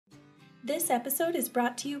This episode is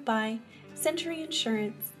brought to you by Century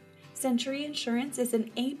Insurance. Century Insurance is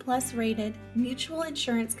an A-plus rated mutual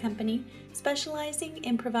insurance company specializing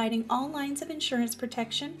in providing all lines of insurance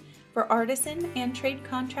protection for artisan and trade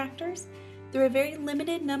contractors through a very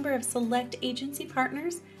limited number of select agency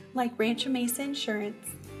partners like Rancho Mesa Insurance.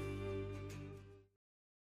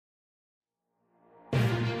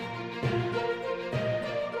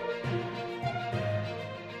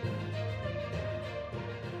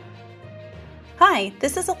 Hi,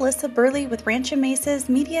 this is Alyssa Burley with Rancho Mesa's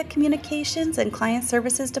Media Communications and Client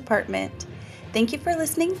Services Department. Thank you for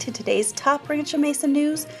listening to today's top Rancho Mesa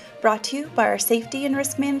news, brought to you by our Safety and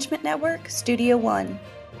Risk Management Network, Studio One.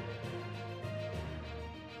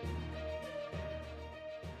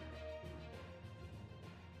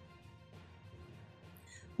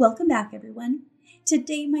 Welcome back, everyone.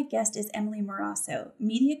 Today, my guest is Emily Morasso,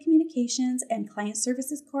 Media Communications and Client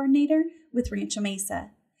Services Coordinator with Rancho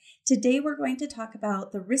Mesa. Today, we're going to talk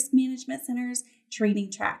about the Risk Management Center's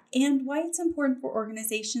training track and why it's important for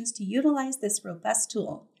organizations to utilize this robust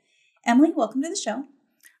tool. Emily, welcome to the show.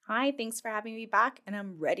 Hi, thanks for having me back, and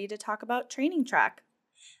I'm ready to talk about Training Track.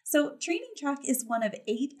 So Training Track is one of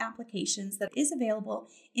 8 applications that is available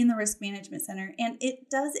in the Risk Management Center, and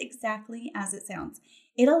it does exactly as it sounds.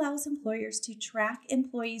 It allows employers to track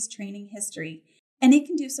employees' training history, and it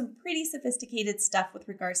can do some pretty sophisticated stuff with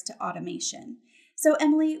regards to automation. So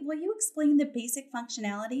Emily, will you explain the basic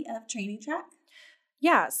functionality of Training Track?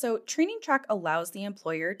 Yeah, so Training Track allows the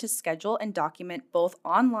employer to schedule and document both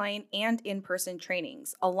online and in-person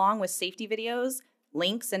trainings, along with safety videos,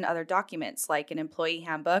 links, and other documents like an employee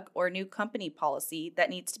handbook or new company policy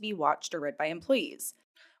that needs to be watched or read by employees.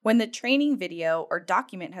 When the training video or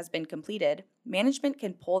document has been completed, management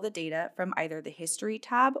can pull the data from either the History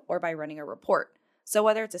tab or by running a report. So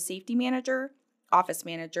whether it's a safety manager, office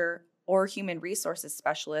manager, or human resources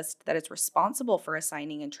specialist that is responsible for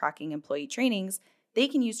assigning and tracking employee trainings, they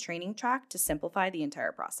can use Training Track to simplify the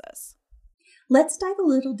entire process. Let's dive a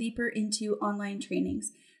little deeper into online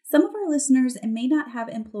trainings. Some of our listeners may not have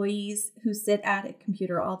employees who sit at a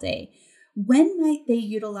computer all day. When might they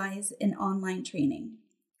utilize an online training?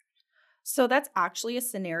 So that's actually a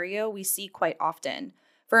scenario we see quite often.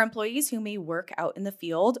 For employees who may work out in the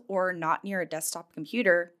field or not near a desktop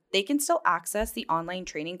computer, they can still access the online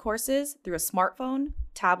training courses through a smartphone,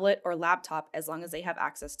 tablet, or laptop as long as they have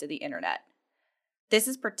access to the internet. This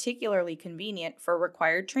is particularly convenient for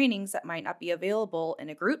required trainings that might not be available in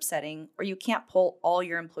a group setting, or you can't pull all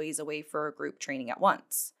your employees away for a group training at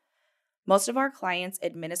once. Most of our clients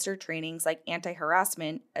administer trainings like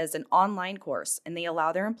anti-harassment as an online course, and they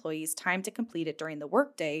allow their employees time to complete it during the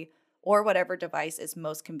workday or whatever device is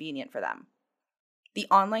most convenient for them. The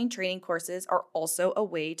online training courses are also a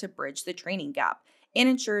way to bridge the training gap and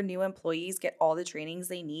ensure new employees get all the trainings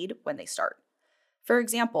they need when they start. For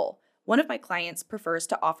example, one of my clients prefers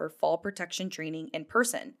to offer fall protection training in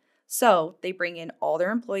person, so they bring in all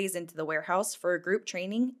their employees into the warehouse for a group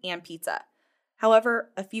training and pizza.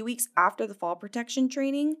 However, a few weeks after the fall protection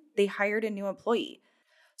training, they hired a new employee.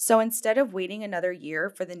 So instead of waiting another year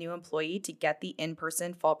for the new employee to get the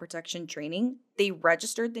in-person fall protection training, they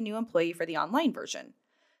registered the new employee for the online version.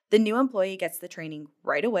 The new employee gets the training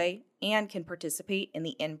right away and can participate in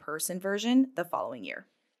the in-person version the following year.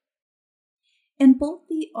 And both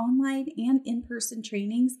the online and in-person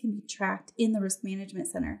trainings can be tracked in the Risk Management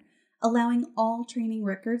Center, allowing all training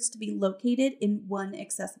records to be located in one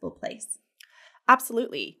accessible place.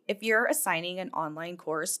 Absolutely. If you're assigning an online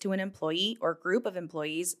course to an employee or group of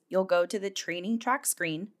employees, you'll go to the Training Track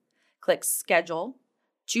screen, click Schedule,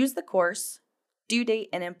 choose the course, due date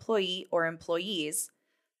and employee or employees,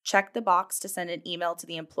 check the box to send an email to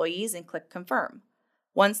the employees and click Confirm.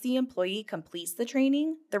 Once the employee completes the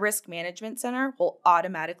training, the Risk Management Center will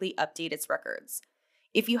automatically update its records.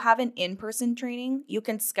 If you have an in-person training, you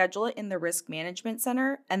can schedule it in the Risk Management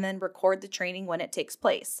Center and then record the training when it takes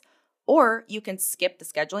place. Or you can skip the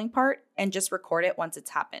scheduling part and just record it once it's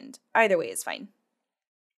happened. Either way is fine.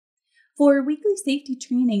 For weekly safety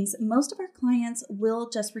trainings, most of our clients will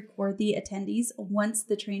just record the attendees once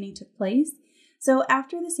the training took place. So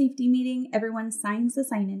after the safety meeting, everyone signs the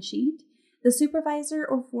sign-in sheet. The supervisor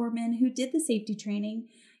or foreman who did the safety training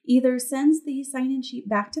either sends the sign-in sheet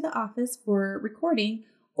back to the office for recording,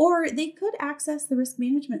 or they could access the Risk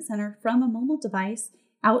Management Center from a mobile device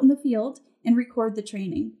out in the field and record the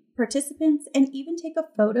training, participants, and even take a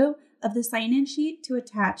photo of the sign-in sheet to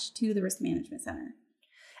attach to the Risk Management Center.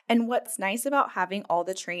 And what's nice about having all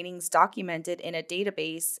the trainings documented in a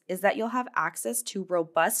database is that you'll have access to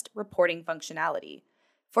robust reporting functionality.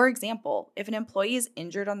 For example, if an employee is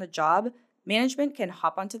injured on the job, management can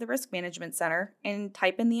hop onto the Risk Management Center and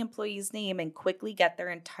type in the employee's name and quickly get their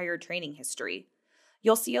entire training history.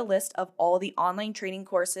 You'll see a list of all the online training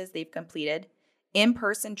courses they've completed,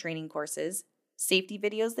 in-person training courses, safety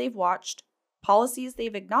videos they've watched, policies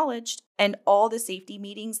they've acknowledged, and all the safety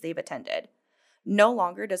meetings they've attended. No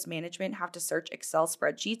longer does management have to search Excel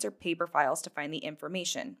spreadsheets or paper files to find the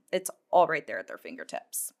information. It's all right there at their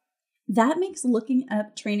fingertips. That makes looking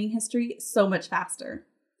up training history so much faster.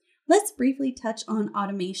 Let's briefly touch on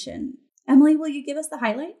automation. Emily, will you give us the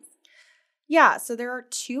highlights? Yeah, so there are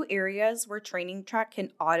 2 areas where Training Track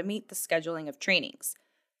can automate the scheduling of trainings.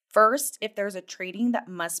 First, if there's a training that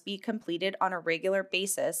must be completed on a regular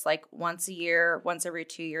basis, like once a year, once every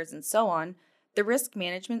 2 years, and so on, the Risk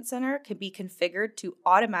Management Center can be configured to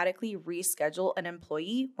automatically reschedule an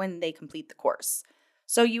employee when they complete the course.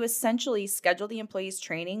 So you essentially schedule the employee's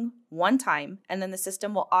training one time, and then the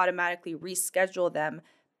system will automatically reschedule them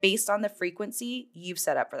based on the frequency you've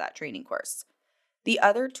set up for that training course. The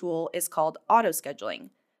other tool is called auto-scheduling.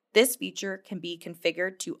 This feature can be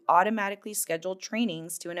configured to automatically schedule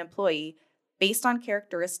trainings to an employee based on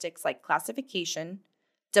characteristics like classification,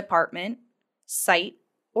 department, site,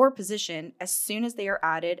 or position as soon as they are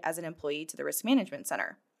added as an employee to the Risk Management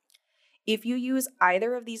Center. If you use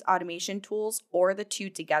either of these automation tools or the 2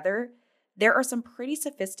 together, there are some pretty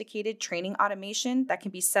sophisticated training automation that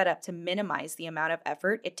can be set up to minimize the amount of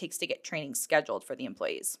effort it takes to get training scheduled for the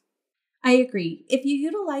employees. I agree. If you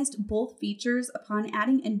utilized both features upon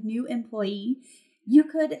adding a new employee, you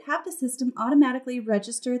could have the system automatically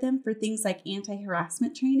register them for things like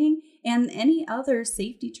anti-harassment training and any other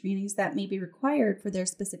safety trainings that may be required for their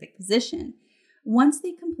specific position. Once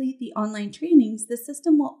they complete the online trainings, the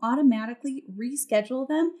system will automatically reschedule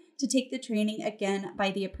them to take the training again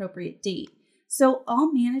by the appropriate date. So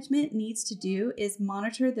all management needs to do is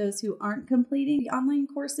monitor those who aren't completing the online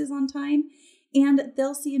courses on time, and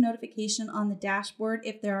they'll see a notification on the dashboard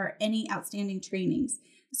if there are any outstanding trainings.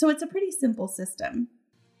 So it's a pretty simple system.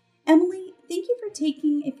 Emily, thank you for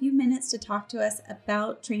taking a few minutes to talk to us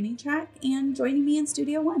about Training Track and joining me in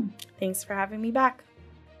Studio One. Thanks for having me back.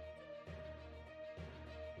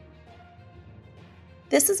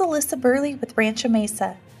 This is Alyssa Burley with Rancho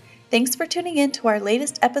Mesa. Thanks for tuning in to our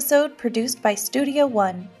latest episode produced by Studio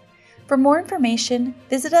One. For more information,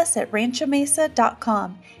 visit us at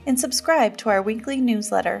ranchomesa.com and subscribe to our weekly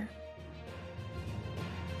newsletter.